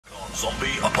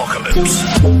Zombie Apocalypse.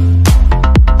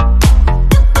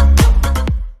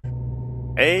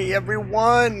 Hey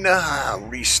everyone,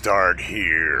 Restart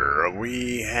here.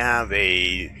 We have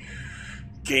a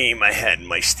game I had in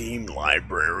my Steam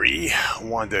library. I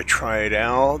wanted to try it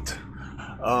out.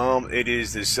 It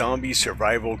is the zombie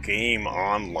survival game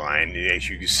online. As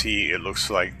you can see, it looks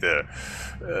like the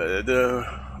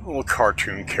little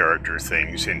cartoon character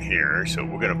things in here. So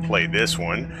we're gonna play this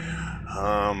one.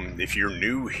 If you're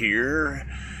new here,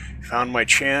 found my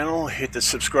channel, hit the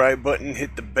subscribe button,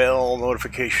 hit the bell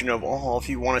notification of all if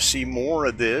you want to see more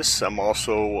of this. I'm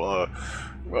also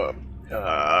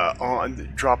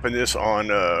dropping this on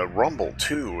Rumble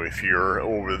too if you're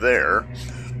over there.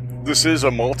 This is a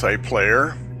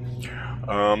multiplayer,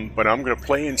 but I'm going to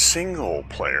play in single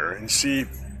player and see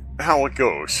how it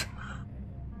goes.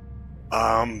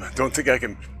 Don't think I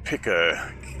can pick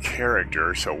a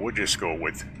character, so we'll just go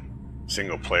with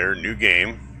single player, new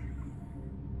game.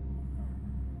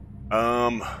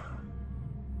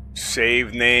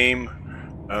 Save name,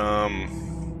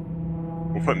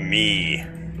 we'll put me.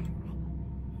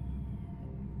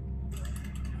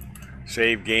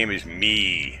 Save game is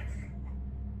me.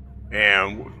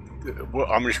 And well,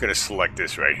 I'm just going to select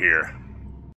this right here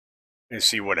and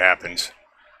see what happens.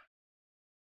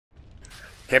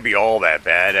 Can't be all that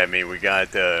bad. I mean, we got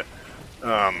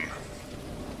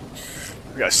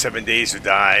 7 Days to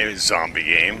Die zombie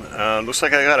game. Looks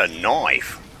like I got a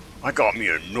knife. I got me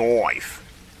a knife.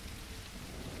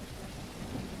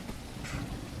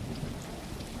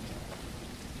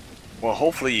 Well,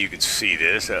 hopefully you can see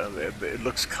this. It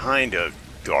looks kind of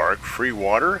dark. Free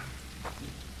water.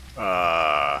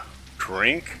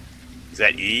 Drink. Is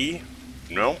that E?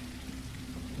 No.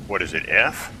 What is it?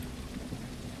 F?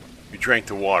 You drank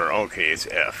the water. Okay, it's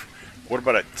F. What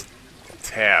about a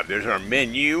tab? There's our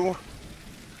menu.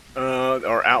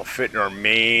 Our outfit and our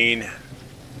main.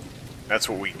 That's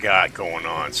what we got going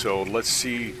on. So let's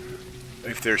see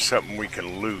if there's something we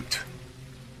can loot.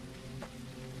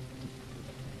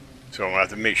 So I'm going to have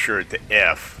to make sure the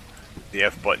F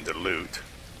button to loot.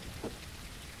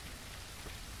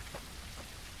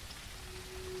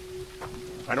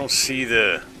 I don't see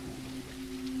the...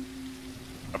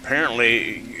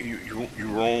 Apparently,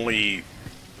 you're only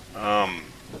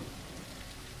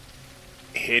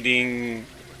hitting...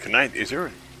 Can I... Is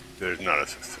there... There's not a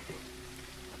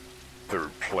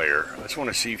third player. I just want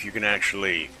to see if you can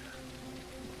actually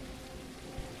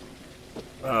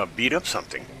beat up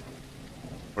something.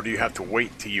 Or do you have to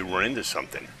wait till you run into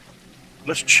something?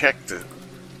 Let's check the...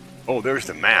 Oh, there's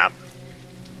the map.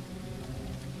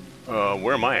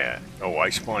 Where am I at? Oh, I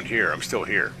spawned here. I'm still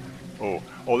here.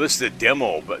 Oh, this is the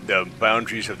demo, but the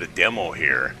boundaries of the demo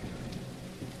here.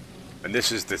 And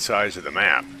this is the size of the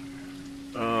map.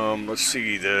 Let's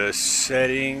see the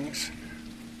settings,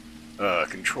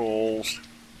 controls,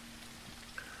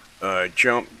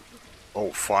 jump,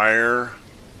 fire,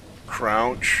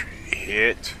 crouch,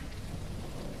 hit,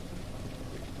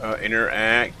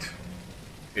 interact.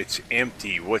 It's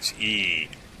empty. What's E?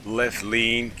 Left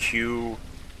lean, Q.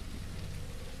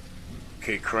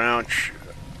 Okay, crouch.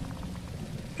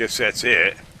 Guess that's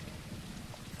it.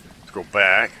 Let's go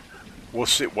back. We'll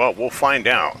see. Well, we'll find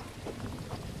out.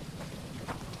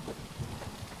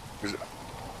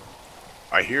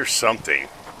 I hear something.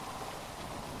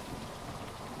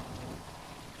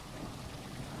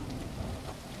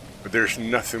 But there's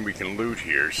nothing we can loot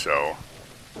here, so...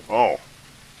 Oh.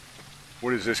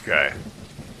 What is this guy?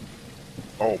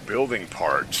 Oh, building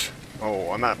parts.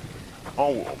 Oh, I'm not...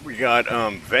 Oh, we got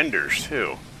vendors,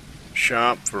 too.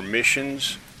 Shop for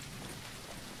missions.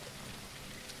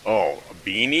 Oh, a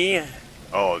beanie?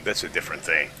 Oh, that's a different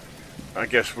thing. I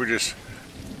guess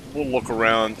we'll look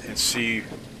around and see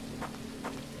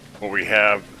what we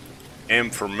have. M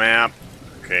for map.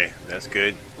 Okay, that's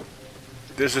good.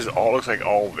 This is all, looks like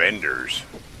all vendors.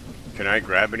 Can I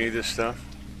grab any of this stuff?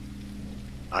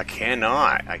 I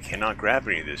cannot. I cannot grab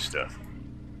any of this stuff.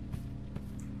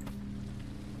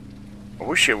 I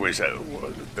wish it was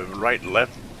the right,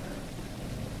 left.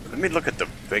 Let me look at the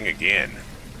thing again.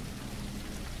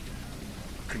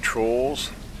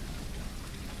 Controls.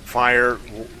 Fire.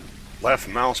 Left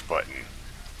mouse button.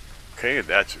 Okay,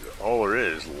 that's all there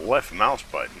is. Left mouse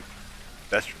button.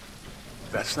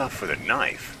 That's not for the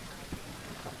knife.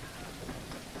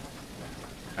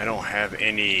 I don't have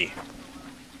any...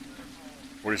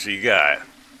 What does he got?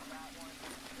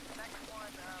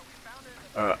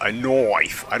 A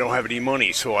knife. I don't have any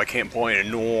money, so I can't buy a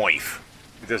knife.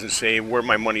 It doesn't say where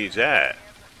my money is at.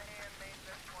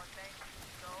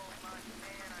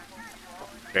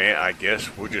 Okay, I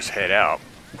guess we'll just head out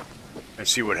and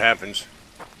see what happens.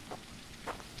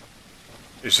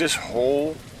 Is this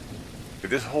whole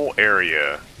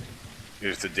area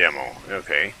is the demo?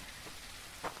 Okay.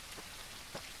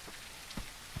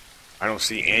 I don't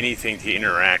see anything to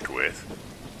interact with.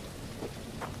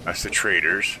 That's the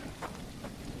traders.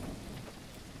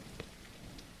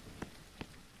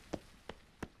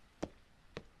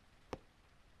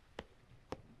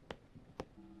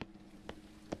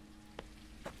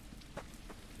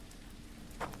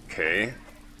 Okay.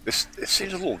 It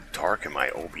seems a little dark in my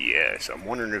OBS. I'm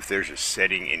wondering if there's a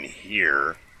setting in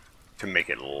here to make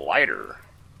it lighter.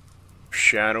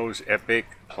 Shadows, epic,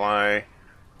 apply,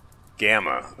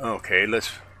 gamma. Okay,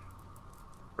 let's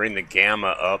bring the gamma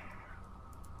up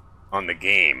on the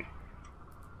game.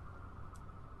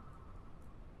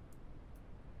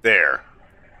 There.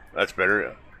 That's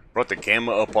better. Brought the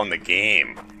gamma up on the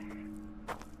game.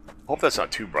 Hope that's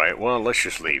not too bright. Well, let's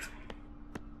just leave.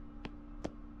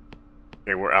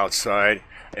 Okay, we're outside,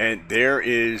 and there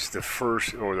is the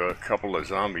first, or the couple of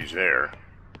zombies there.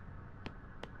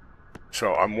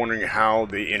 So I'm wondering how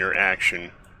the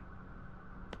interaction.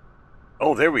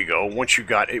 Oh, there we go. Once you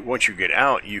get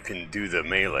out, you can do the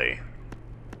melee.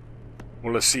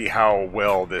 Well, let's see how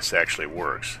well this actually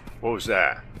works. What was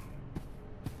that?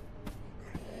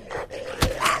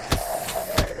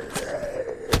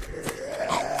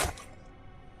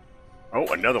 Oh,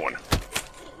 another one.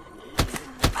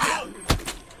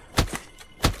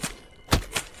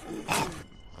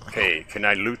 Okay, can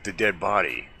I loot the dead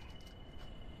body?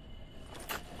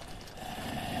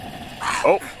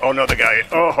 Oh, another guy.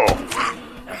 Oh.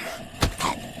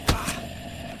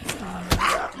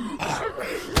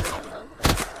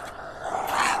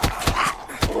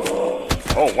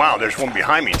 Oh, wow, there's one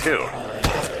behind me, too.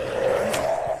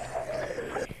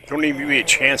 Don't even give me a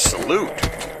chance to loot.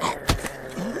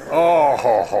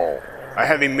 Oh, I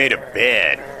haven't made a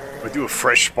bed. But do a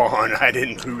fresh spawn. I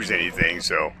didn't lose anything,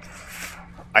 so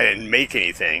I didn't make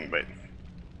anything, but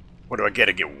what do I get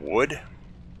to get wood?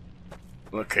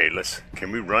 Okay,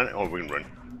 can we run? Oh, we can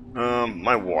run.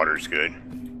 My water's good.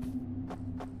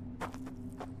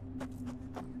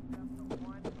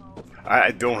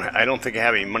 I don't think I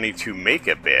have any money to make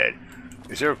a bed.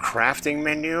 Is there a crafting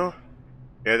menu?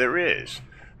 Yeah, there is.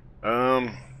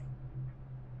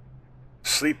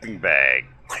 Sleeping bag,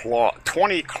 cloth,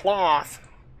 20 cloth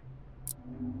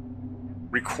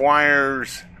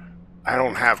requires. I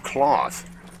don't have cloth.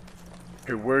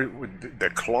 Okay, where would the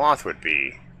cloth would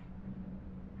be?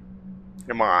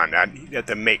 Come on, I have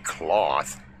to make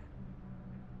cloth.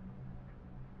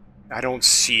 I don't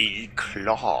see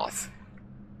cloth.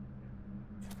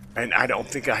 And I don't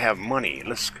think I have money.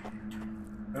 Let's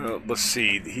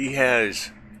see. He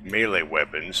has melee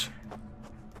weapons.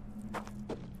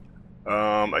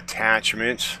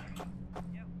 Attachments.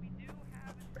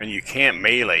 And you can't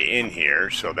melee in here,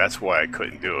 so that's why I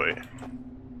couldn't do it.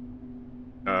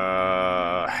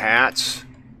 Hats.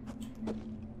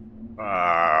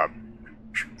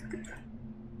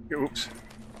 Oops.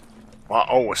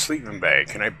 Oh, a sleeping bag.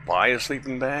 Can I buy a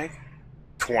sleeping bag?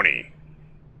 20.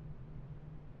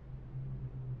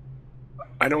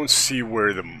 I don't see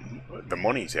where the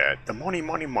money's at. The money.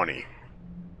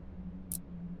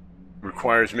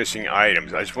 Requires missing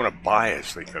items. I just want to buy a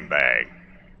sleeping bag.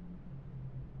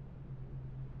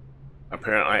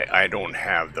 Apparently, I don't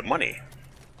have the money.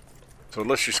 So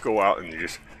let's just go out and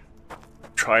just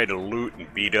try to loot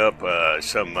and beat up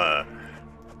some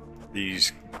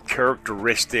these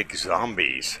characteristic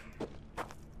zombies.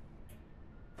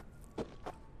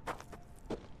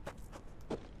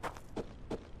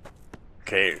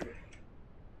 Okay.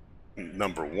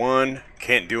 Number 1,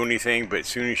 can't do anything, but as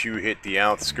soon as you hit the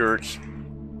outskirts.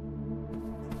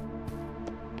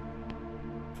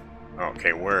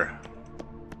 Okay, where?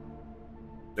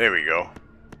 There we go.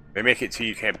 They make it so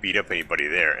you can't beat up anybody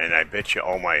there, and I bet you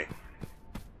all my.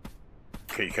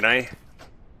 Okay, can I?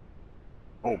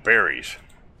 Oh, berries.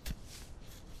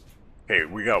 Okay,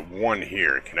 we got one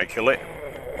here. Can I kill it?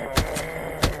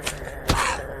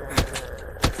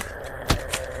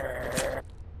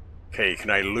 Okay, can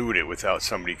I loot it without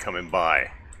somebody coming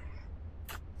by?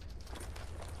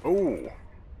 Oh.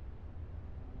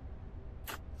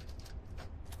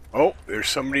 Oh, there's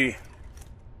somebody.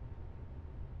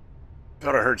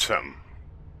 Thought I heard something.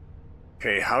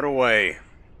 Okay, how do I...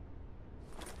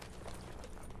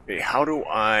 Okay, how do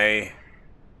I...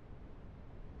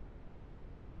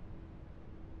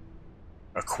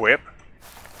 equip?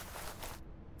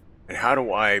 And how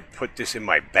do I put this in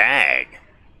my bag?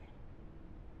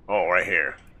 Oh, right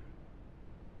here.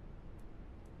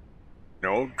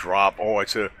 No, drop. Oh,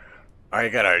 it's a... I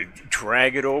gotta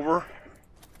drag it over?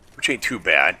 Which ain't too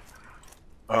bad.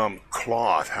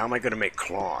 Cloth. How am I gonna make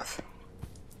cloth?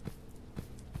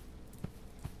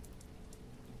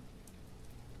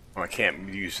 I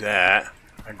can't use that.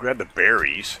 I grab the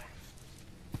berries.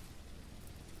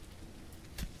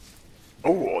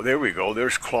 Oh, there we go.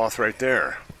 There's cloth right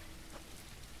there.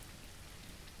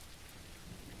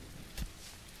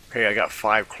 Okay, I got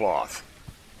 5 cloth.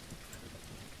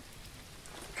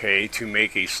 Okay, to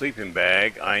make a sleeping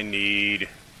bag, I need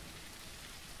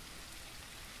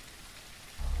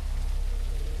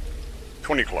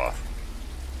 20 cloth.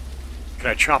 Can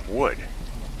I chop wood?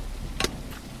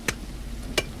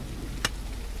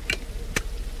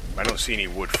 I don't see any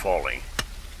wood falling.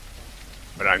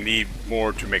 But I need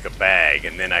more to make a bag,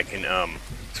 and then I can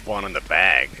spawn on the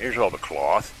bag. Here's all the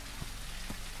cloth.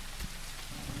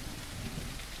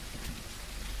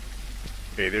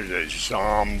 Okay, there's a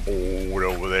zombie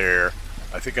over there.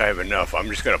 I think I have enough. I'm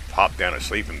just gonna pop down a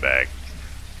sleeping bag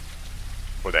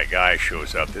before that guy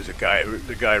shows up. There's a guy,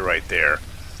 the guy right there.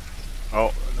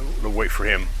 Oh, we'll wait for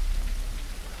him.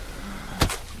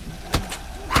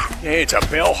 Hey, it's a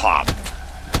bellhop.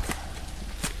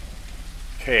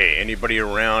 Okay, anybody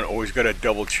around? Always gotta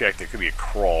double check. There could be a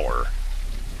crawler.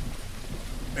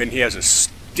 And he has a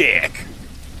stick.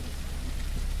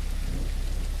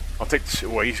 I'll take this.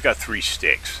 Well, he's got 3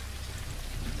 sticks.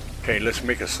 Okay, let's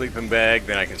make a sleeping bag.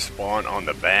 Then I can spawn on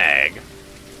the bag.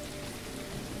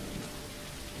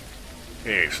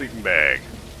 Okay, sleeping bag.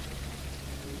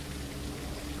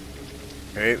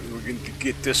 Okay, we can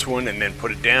get this one and then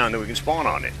put it down. Then we can spawn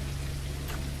on it.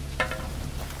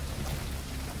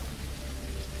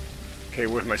 Okay,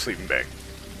 where's my sleeping bag?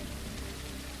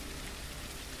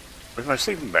 Where's my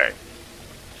sleeping bag?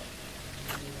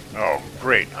 Oh,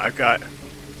 great. I've got...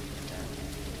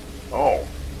 Oh.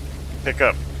 Pick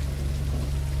up.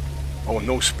 Oh,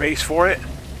 no space for it?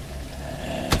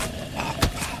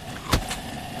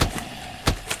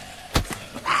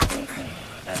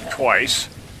 Twice.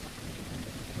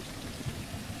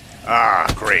 Ah,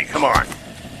 great. Come on.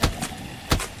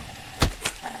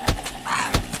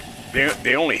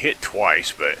 They only hit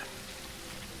twice, but...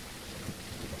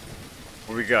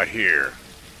 What do we got here?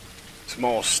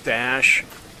 Small stash.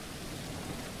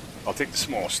 I'll take the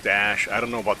small stash. I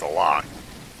don't know about the lock.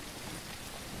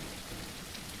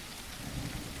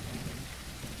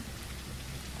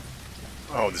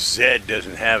 Oh, the Zed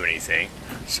doesn't have anything.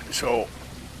 So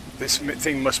this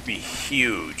thing must be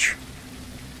huge.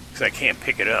 Because I can't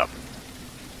pick it up.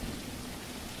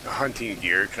 The hunting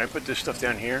gear. Can I put this stuff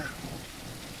down here?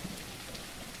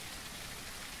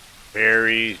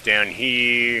 Berries down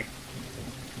here.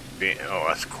 Oh,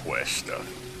 that's quest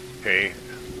stuff. Okay.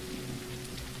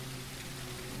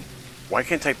 Why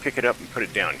can't I pick it up and put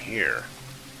it down here?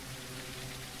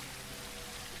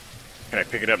 Can I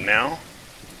pick it up now?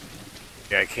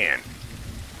 Yeah, I can.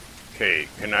 Okay,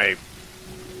 can I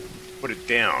put it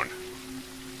down?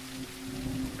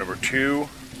 Number 2.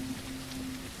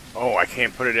 Oh, I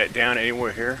can't put it down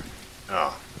anywhere here?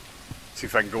 Oh. See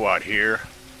if I can go out here.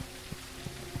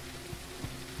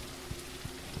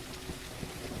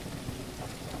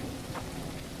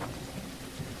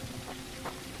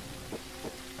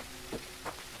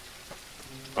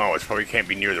 Oh, it probably can't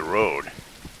be near the road.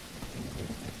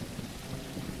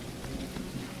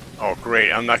 Oh,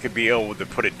 great. I'm not going to be able to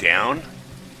put it down?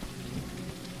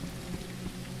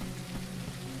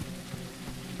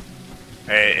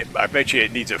 Hey, I bet you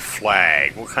it needs a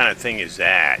flag. What kind of thing is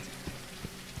that?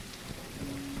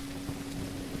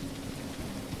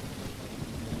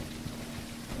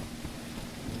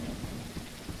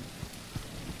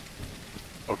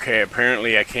 Okay,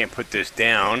 apparently I can't put this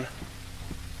down.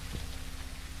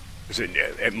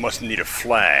 It must need a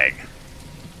flag.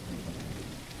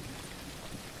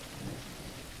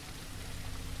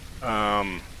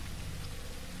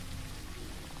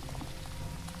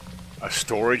 A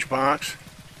storage box?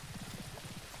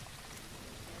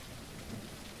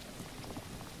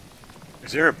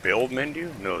 Is there a build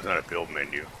menu? No, it's not a build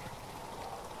menu.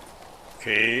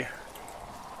 Okay.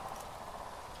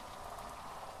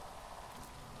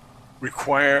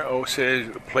 Require, oh,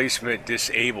 says placement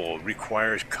disabled.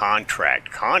 Requires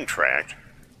contract. Contract?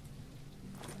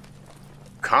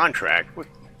 Contract? What?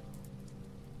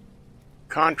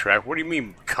 Contract? What do you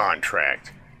mean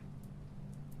contract?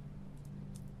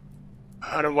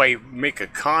 How do I make a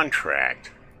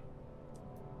contract?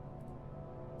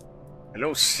 I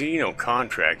don't see no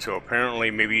contract, so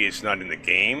apparently maybe it's not in the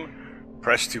game.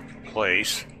 Press to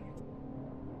place.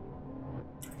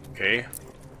 Okay.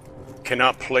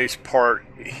 Cannot place part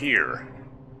here.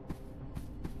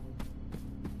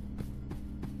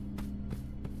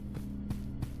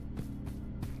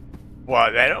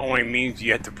 Well, that only means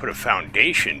you have to put a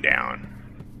foundation down.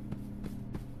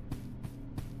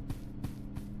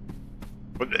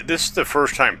 But this is the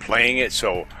first time playing it,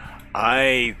 so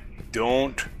I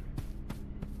don't...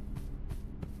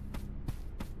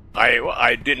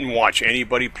 I didn't watch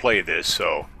anybody play this,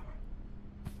 so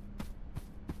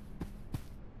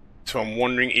I'm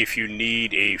wondering if you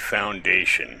need a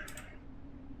foundation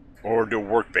or the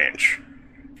workbench.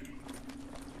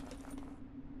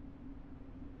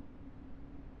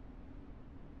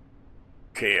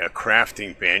 Okay, a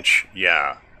crafting bench.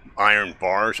 Yeah, iron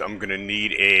bars. I'm gonna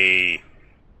need a...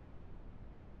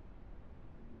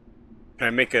 Can I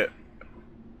make a...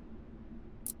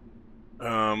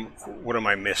 what am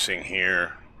I missing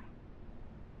here?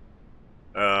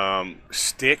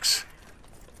 Sticks.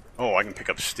 Oh, I can pick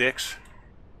up sticks.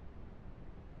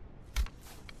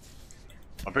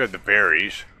 I'll pick up the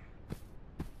berries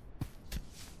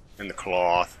and the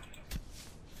cloth.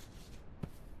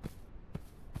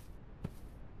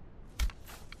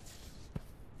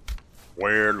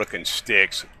 Weird looking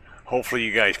sticks. Hopefully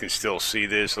you guys can still see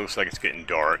this. Looks like it's getting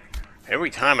dark.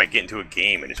 Every time I get into a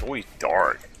game and it's always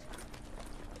dark.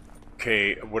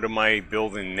 Okay, what am I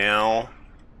building now?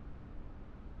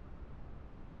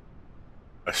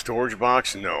 A storage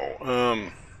box? No.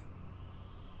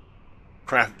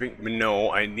 Crafting? No,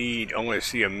 I want to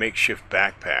see a makeshift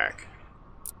backpack.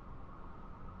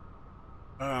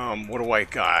 What do I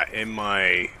got in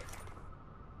my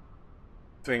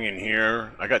thing in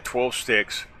here? I got 12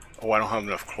 sticks. Oh, I don't have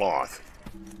enough cloth.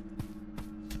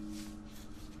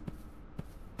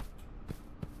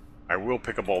 I will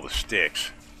pick up all the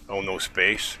sticks. Oh, no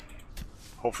space.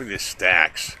 Hopefully this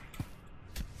stacks.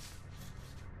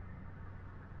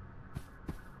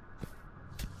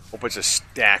 Hope it's a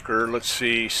stacker. Let's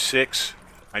see, 6.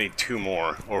 I need 2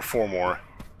 more, or 4 more.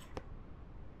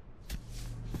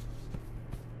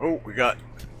 Oh, we got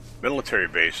military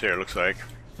base there, looks like.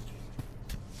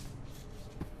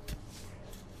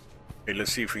 Okay,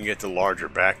 let's see if we can get the larger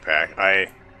backpack.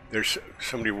 There's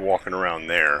somebody walking around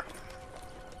there.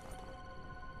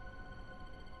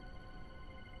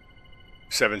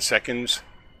 7 seconds.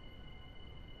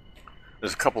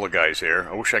 There's a couple of guys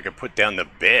there. I wish I could put down the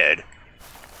bed.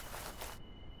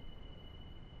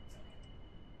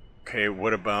 Okay,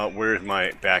 what about, where's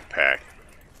my backpack?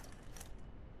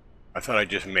 I thought I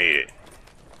just made it.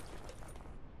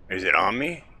 Is it on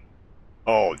me?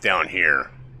 Oh, down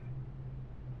here.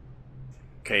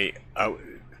 Okay,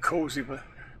 cozy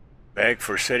bag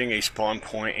for setting a spawn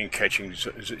point and catching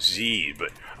Z's,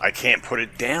 but I can't put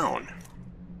it down.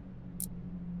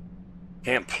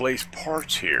 Can't place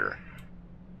parts here.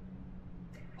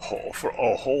 Hold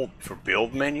for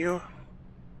build menu?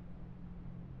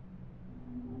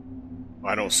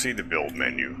 I don't see the build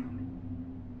menu.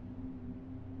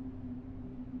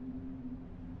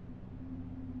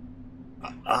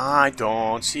 I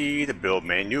don't see the build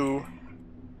menu.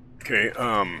 Okay,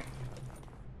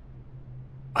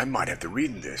 I might have to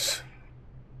read this.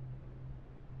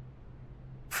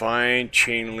 Find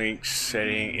chain link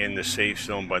setting in the safe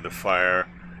zone by the fire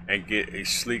and get a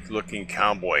sleek looking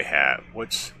cowboy hat.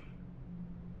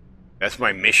 That's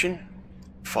my mission?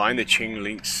 Find the chain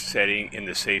link setting in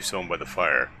the safe zone by the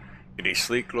fire. Get a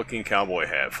sleek looking cowboy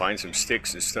hat. Find some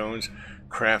sticks and stones.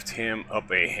 Craft him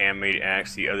up a handmade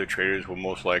axe. The other traders will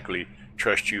most likely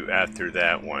trust you after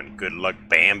that one. Good luck,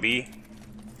 Bambi.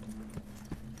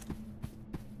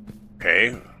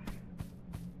 Okay.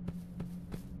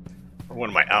 What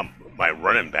am I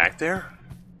running back there?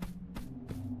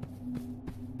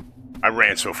 I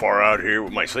ran so far out here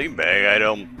with my sleeping bag, I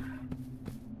don't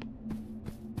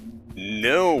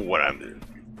know what I'm doing.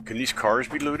 Can these cars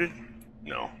be looted?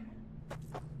 No.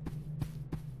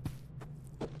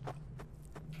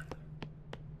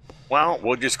 Well,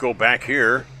 we'll just go back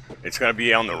here. It's gotta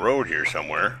be on the road here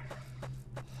somewhere.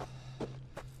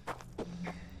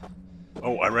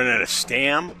 Oh, I ran out of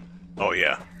stam? Oh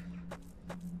yeah.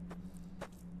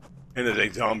 And there's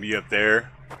a zombie up there.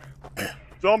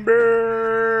 Zombie!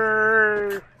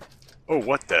 Oh,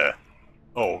 what the?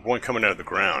 Oh, one coming out of the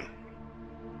ground.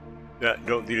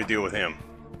 Don't need to deal with him.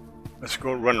 Let's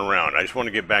go run around. I just want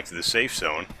to get back to the safe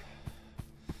zone.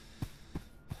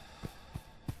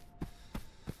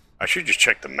 I should just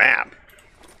check the map.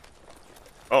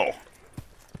 Oh.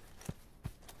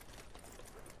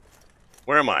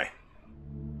 Where am I?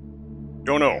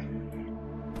 Don't know.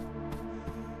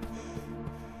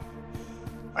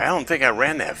 I don't think I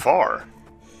ran that far.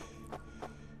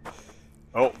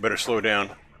 Oh, better slow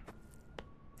down.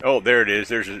 Oh, there it is.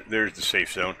 There's the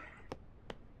safe zone.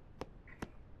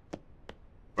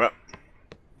 Well,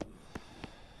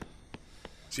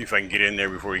 see if I can get in there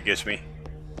before he gets me.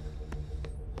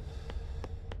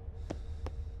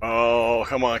 Oh,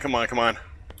 come on, come on, come on.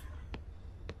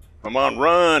 Come on,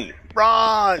 run!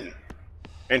 Run!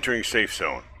 Entering safe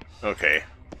zone. Okay.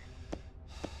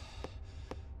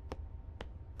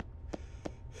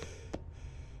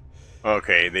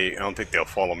 Okay, I don't think they'll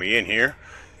follow me in here.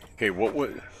 Okay, what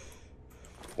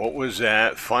was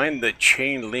that? Find the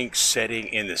chain link setting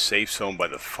in the safe zone by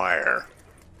the fire.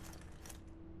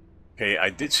 Okay, I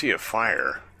did see a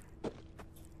fire.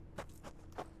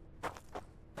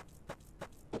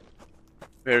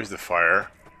 There's the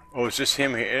fire. Oh, is this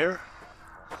him here?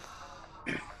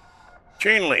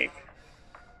 Chain link.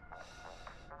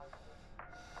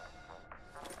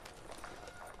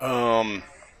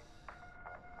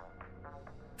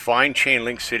 Find chain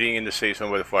link sitting in the safe zone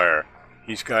by the fire.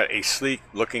 He's got a sleek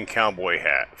looking cowboy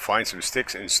hat. Find some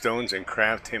sticks and stones and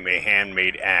craft him a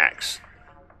handmade axe.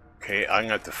 Okay, I'm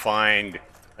gonna have to find...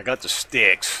 I got the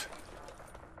sticks.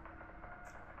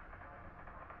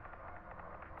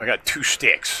 I got 2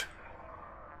 sticks.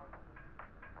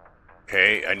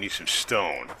 Okay, I need some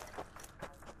stone.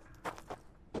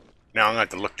 Now I'm gonna have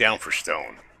to look down for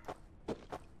stone.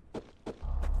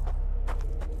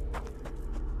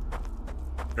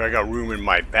 I got room in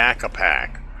my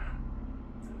backpack.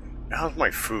 How's my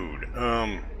food?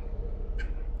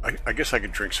 I guess I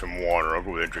could drink some water. I'll go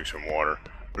over there and drink some water.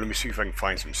 But let me see if I can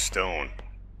find some stone.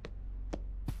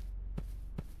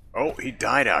 Oh, he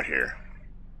died out here.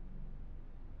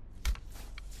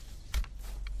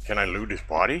 Can I loot his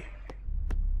body?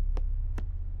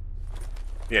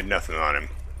 He had nothing on him.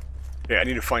 Yeah, I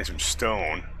need to find some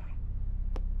stone.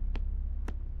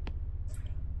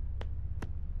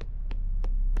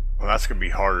 Well, that's going to be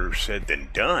harder said than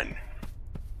done.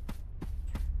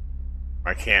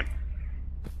 I can't...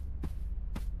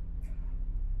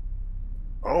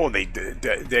 Oh, they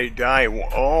die.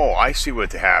 Oh, I see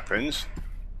what happens.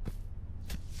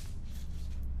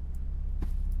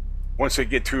 Once they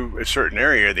get to a certain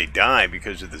area, they die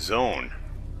because of the zone.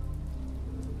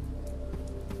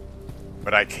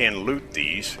 But I can loot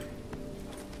these.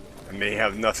 And they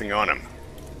have nothing on them.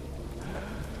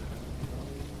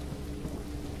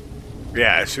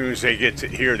 Yeah, as soon as they get to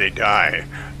here, they die.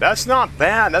 That's not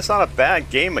bad. That's not a bad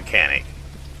game mechanic.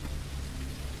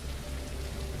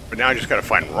 But now I just gotta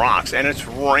find rocks, and it's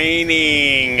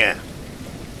raining.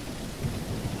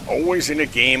 Always in a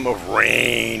game of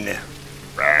rain.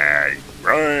 Rain,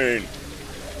 rain.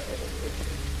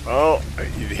 Oh,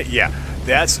 yeah.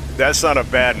 That's not a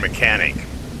bad mechanic.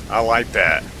 I like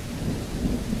that.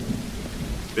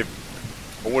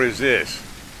 What is this?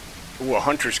 Ooh, a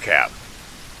hunter's cap.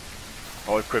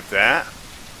 I'll equip that.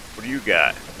 What do you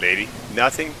got, lady?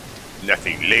 Nothing?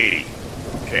 Nothing, lady.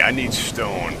 Okay, I need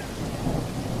stone.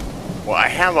 Well, I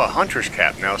have a hunter's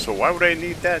cap now, so why would I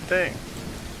need that thing?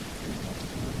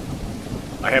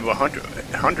 I have a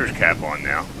hunter's cap on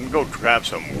now. Let me go grab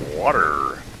some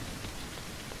water.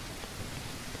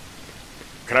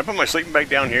 Can I put my sleeping bag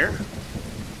down here?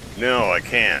 No, I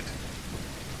can't.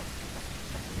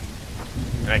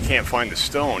 And I can't find the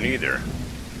stone either.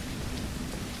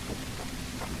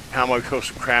 How am I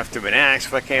supposed to craft him an axe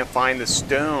if I can't find the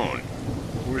stone?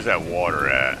 Where's that water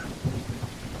at?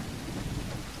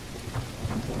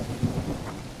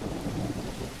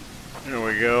 There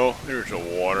we go. There's the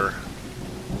water.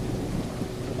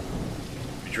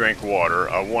 I drank water.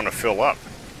 I want to fill up.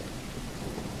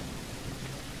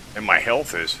 And my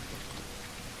health is.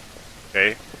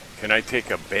 Okay. Can I take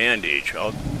a bandage?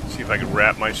 I'll see if I can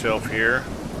wrap myself here.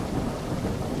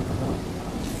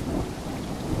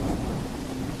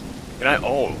 Can I?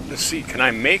 Oh, let's see. Can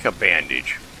I make a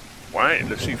bandage? Why?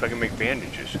 Let's see if I can make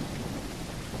bandages.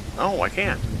 Oh, I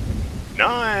can't.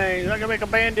 Nice! I can make a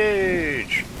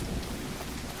bandage!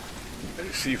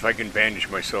 Let's see if I can bandage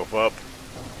myself up.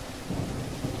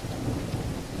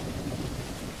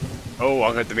 Oh,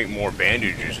 I'm going to have to make more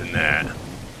bandages than that.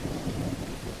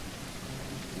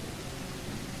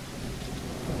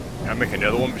 Can I make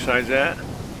another one besides that?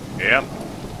 Yep.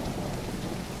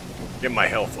 Get my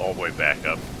health all the way back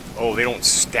up. Oh, they don't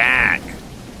stack.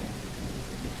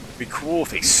 It'd be cool if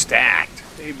they stacked.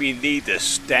 Maybe need to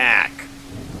stack.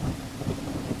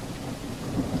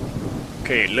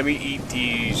 Okay, let me eat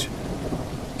these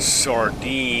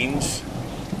sardines.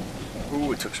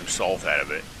 Ooh, it took some salt out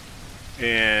of it.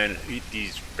 And eat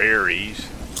these berries.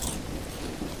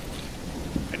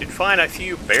 I did find a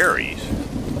few berries.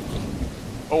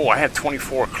 Oh, I have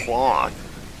 24 cloth.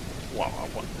 Wow,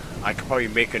 I could probably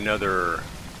make another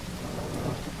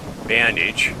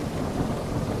bandage.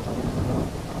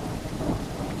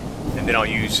 And then I'll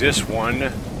use this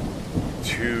one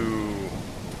to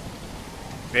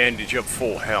bandage up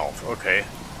full health. Okay.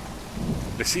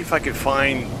 Let's see if I can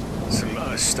find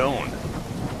some stone.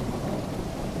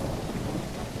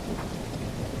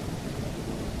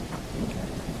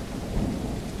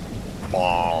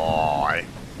 Boy.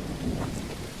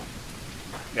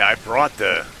 Yeah, I brought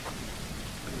the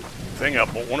thing up.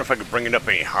 I wonder if I could bring it up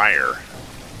any higher.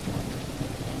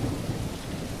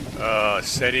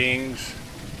 Settings.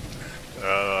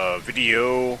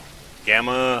 Video.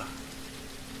 Gamma.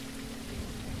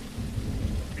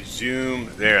 Resume.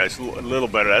 There, it's a little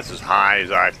better. That's as high as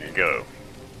I can go.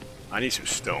 I need some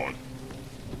stone.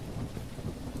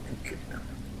 Okay.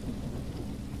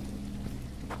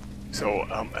 So,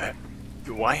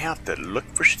 do I have to look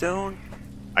for stone?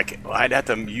 I'd have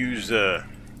to use,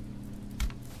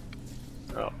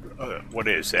 what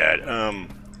is that?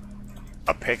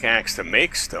 A pickaxe to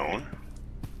make stone.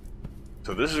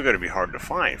 So this is going to be hard to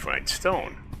find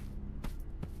stone.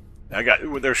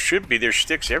 Well, there's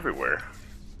sticks everywhere.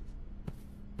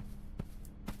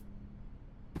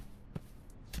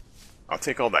 I'll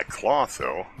take all that cloth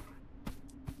though.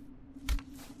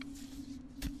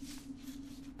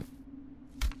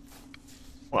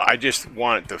 Well, I just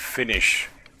wanted to finish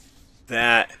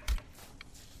that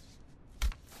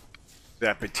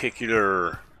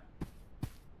particular,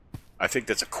 I think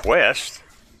that's a quest.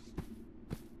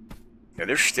 Yeah,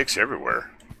 there's sticks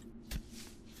everywhere.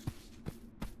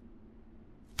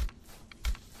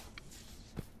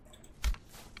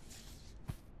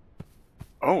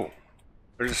 Oh,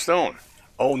 there's a stone.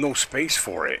 Oh, no space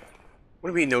for it.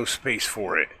 What do you mean no space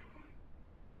for it?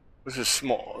 This is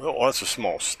small. Oh, that's a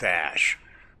small stash.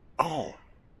 Oh.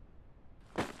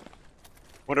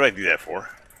 What did I do that for?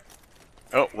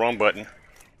 Oh, wrong button.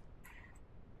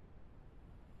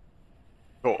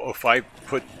 So if I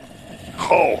put...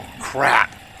 Oh,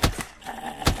 crap.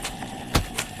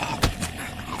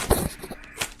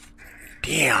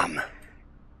 Damn.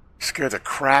 Scared the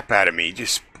crap out of me.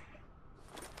 Just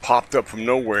popped up from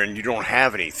nowhere and you don't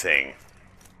have anything.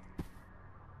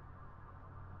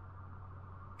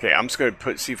 Okay, I'm just going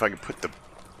to see if I can put the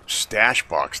stash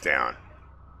box down.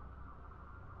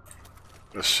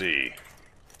 Let's see.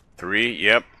 3,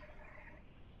 yep.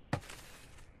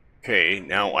 Okay,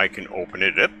 now I can open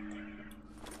it up.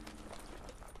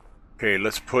 Okay,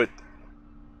 let's put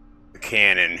the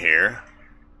can in here.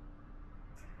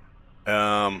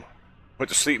 Put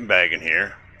the sleeping bag in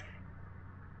here.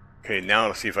 Okay, now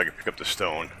let's see if I can pick up the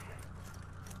stone.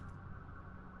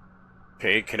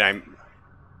 Okay, can I...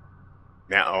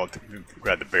 Now I'll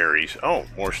grab the berries. Oh,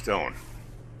 more stone.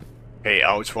 Hey,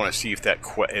 I just want to see if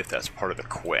that's part of the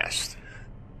quest.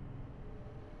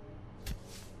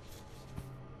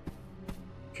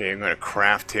 Okay, I'm going to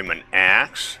craft him an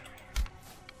axe.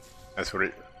 That's what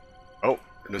it... Oh,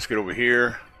 let's get over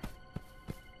here.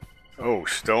 Oh,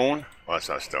 stone? Oh, that's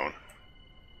not stone.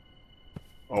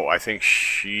 Oh, I think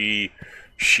she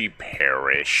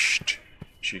perished.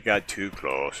 She got too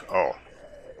close. Oh.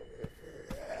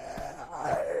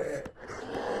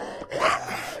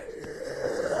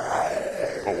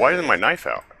 Oh, why isn't my knife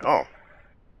out? Oh.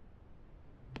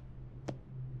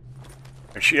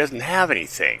 And she doesn't have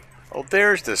anything. Oh,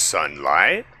 there's the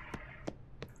sunlight.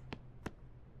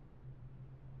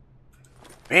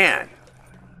 Man,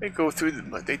 they go through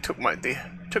the... They took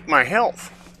my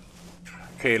health.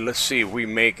 Okay, let's see. We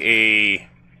make a...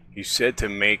 He said to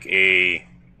make a...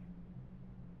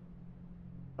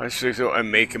 Let's see, so I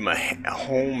make him a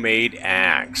homemade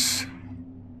axe.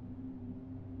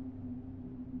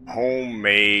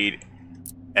 Homemade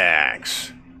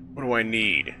axe. What do I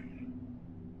need?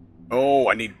 Oh,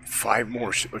 I need 3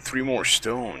 more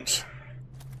stones.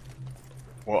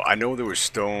 Well, I know there were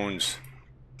stones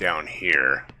down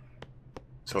here.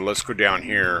 So let's go down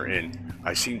here, and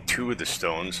I've seen 2 of the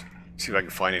stones. See if I can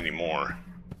find any more.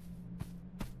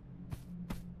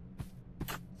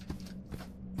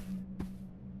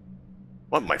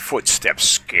 Let my footsteps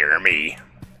scare me.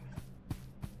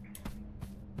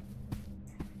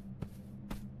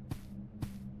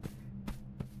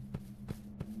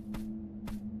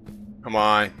 Come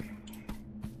on.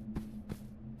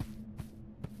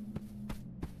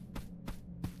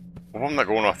 Well, I'm not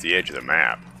going off the edge of the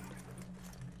map.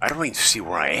 I don't even see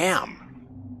where I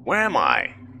am. Where am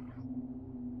I?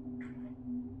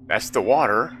 That's the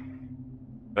water.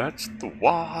 That's the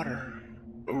water.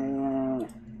 Ooh,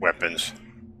 weapons.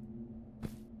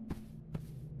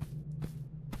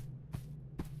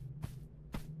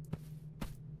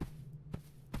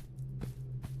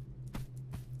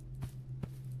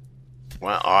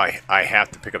 Well, I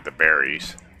have to pick up the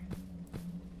berries.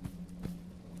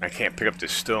 I can't pick up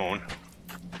this stone.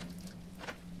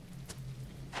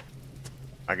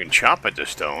 I can chop at the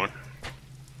stone,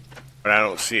 but I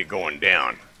don't see it going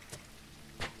down.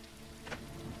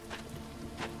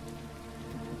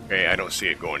 Okay, I don't see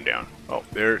it going down. Oh,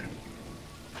 there. And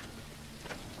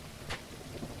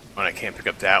I can't pick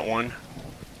up that one.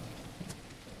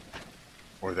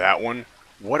 Or that one.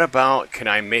 What about, can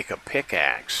I make a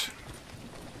pickaxe?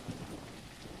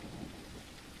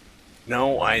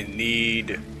 No, I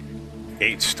need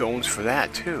 8 stones for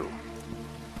that too.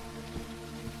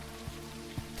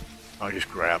 I'll just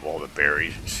grab all the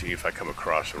berries and see if I come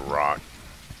across a rock.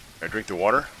 Can I drink the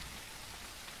water?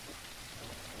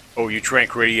 Oh, you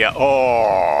drank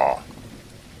radioactive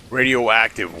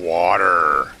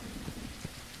water.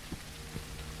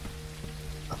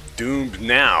 I'm doomed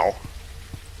now.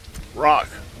 Rock.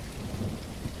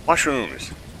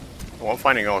 Mushrooms. Oh, I'm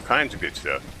finding all kinds of good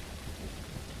stuff.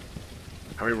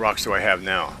 How many rocks do I have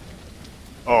now?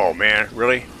 Oh, man.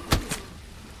 Really?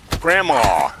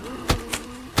 Grandma!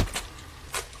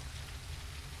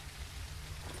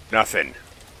 Nothing.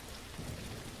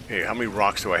 Hey, how many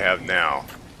rocks do I have now?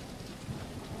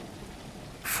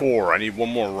 4. I need 1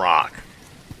 more rock.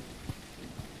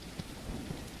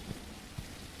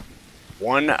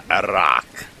 1 rock.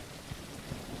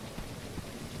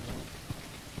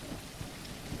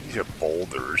 These are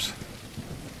boulders.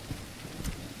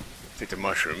 Take the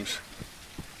mushrooms.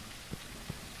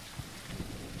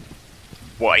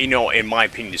 Well, you know, in my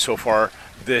opinion, so far,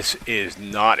 this is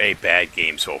not a bad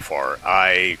game so far.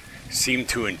 I seem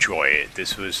to enjoy it.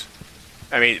 This was,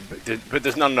 I mean, but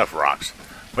there's not enough rocks.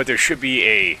 But there should be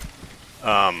a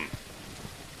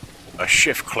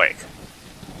shift click.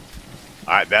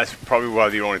 That's probably why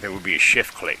the only thing would be a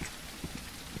shift click.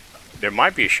 There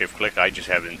might be a shift click. I just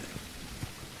haven't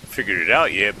figured it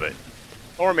out yet, but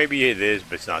or maybe it is,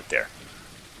 but it's not there.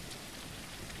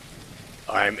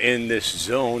 I'm in this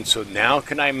zone, so now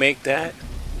can I make that?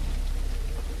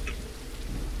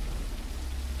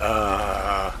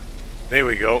 There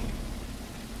we go.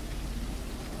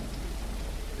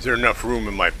 Is there enough room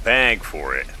in my bag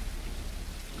for it?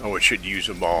 Oh, it should use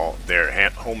them all. There,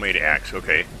 homemade axe,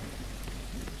 okay.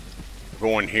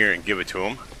 Go in here and give it to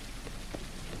him.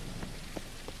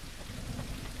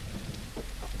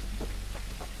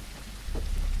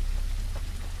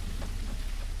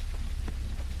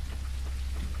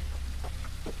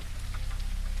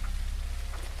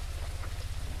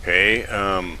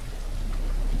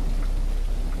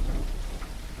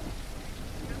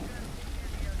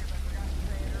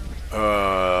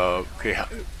 Okay,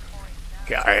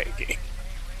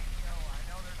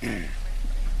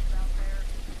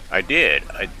 I did.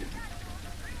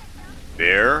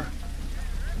 There.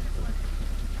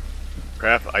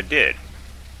 Crap, I did.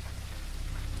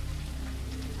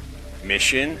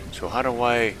 Mission. So how do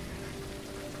I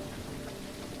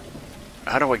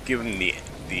give him the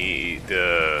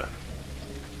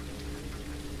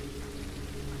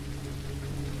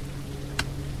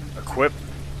equip?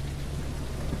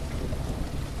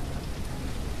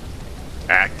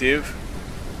 Active.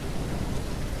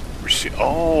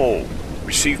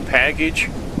 Receive package.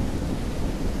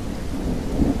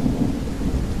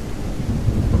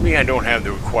 For me, I don't have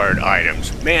the required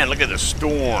items. Man, look at the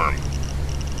storm.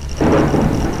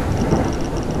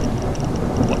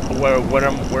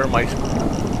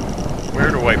 Where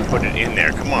do I put it in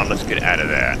there? Come on, let's get out of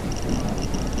that.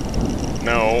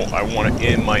 No, I want it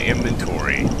in my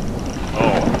inventory.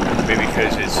 Oh, maybe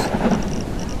because it's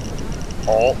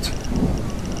Alt.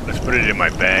 Let's put it in my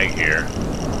bag here.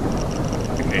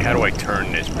 Okay, how do I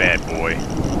turn this bad boy?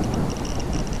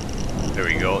 There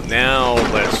we go. Now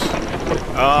let's...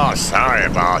 Oh, sorry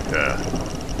about the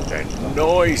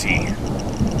noisy.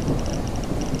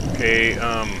 Okay,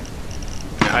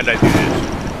 how did I do this?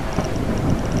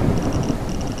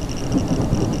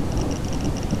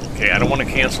 Okay, I don't want to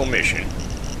cancel mission.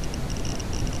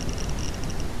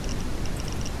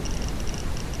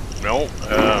 No,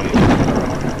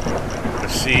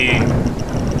 let's see.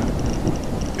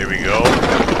 There we go.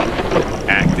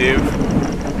 Active.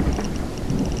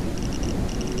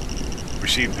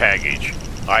 Receive package.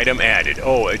 Item added.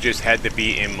 Oh, it just had to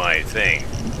be in my thing.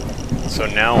 So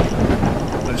now,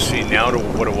 let's see. Now,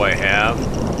 what do I have?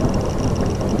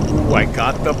 Ooh, I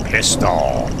got the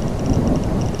pistol.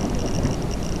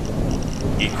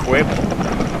 Equip.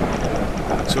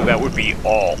 So that would be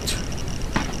Alt.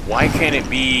 Why can't it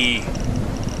be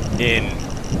in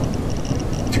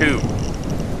 2?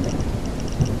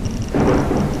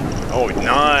 Oh,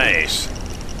 nice.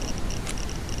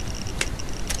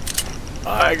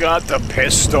 I got the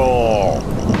pistol.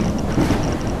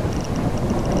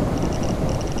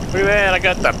 Look at that, I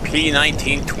got the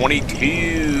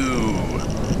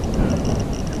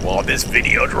P1922. Well, this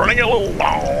video's running a little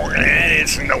long and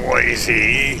it's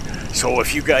noisy. So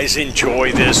if you guys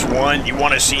enjoy this one, you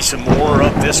want to see some more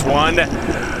of this one,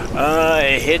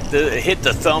 hit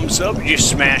the thumbs up. Just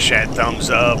smash that thumbs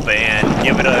up and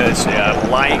give it a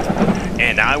like.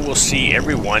 And I will see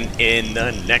everyone in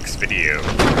the next video.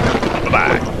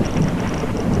 Bye-bye.